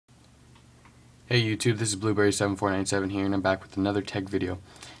Hey YouTube, this is Blueberry7497 here, and I'm back with another tech video.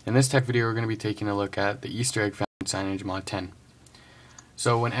 In this tech video, we're going to be taking a look at the Easter egg found in CyanogenMod10.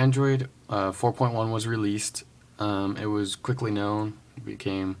 So when Android 4.1 was released, it was quickly known, it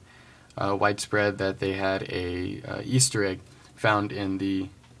became widespread that they had a Easter egg found in the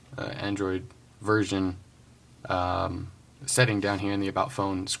Android version setting down here in the About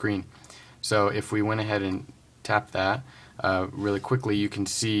Phone screen. So if we went ahead and tapped that, really quickly you can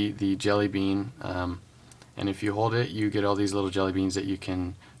see the jelly bean, and if you hold it you get all these little jelly beans that you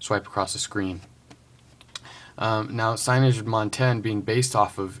can swipe across the screen. Now CyanogenMod10 being based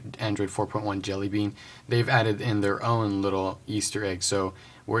off of Android 4.1 Jelly Bean, they've added in their own little Easter egg. So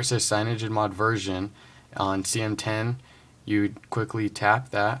where it says CyanogenMod version on CM10, you quickly tap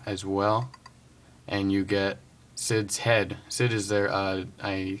that as well and you get Sid's head. Sid is there,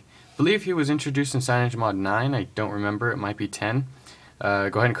 I believe he was introduced in CyanogenMod9. I don't remember. It might be 10. Go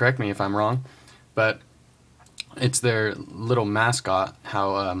ahead and correct me if I'm wrong. But it's their little mascot,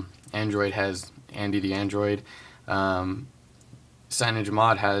 how Android has Andy the Android.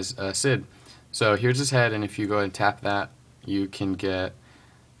 CyanogenMod has Sid. So here's his head, and if you go ahead and tap that, you can get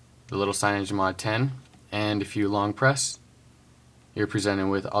the little CyanogenMod10. And if you long press, you're presented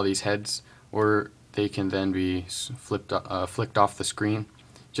with all these heads, or they can then be flicked off the screen,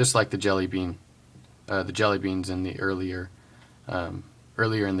 just like the jelly bean, the jelly beans in the earlier in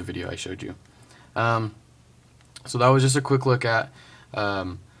the video I showed you. So that was just a quick look at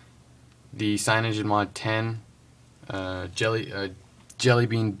the CyanogenMod10 jelly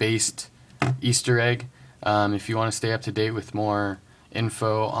bean based Easter egg. If you want to stay up to date with more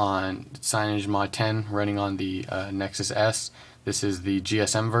info on CyanogenMod10 running on the Nexus S, this is the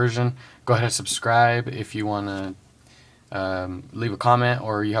GSM version. Go ahead and subscribe. If you want to leave a comment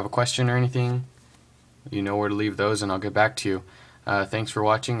or you have a question or anything, you know where to leave those and I'll get back to you. Thanks for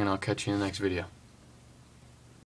watching, and I'll catch you in the next video.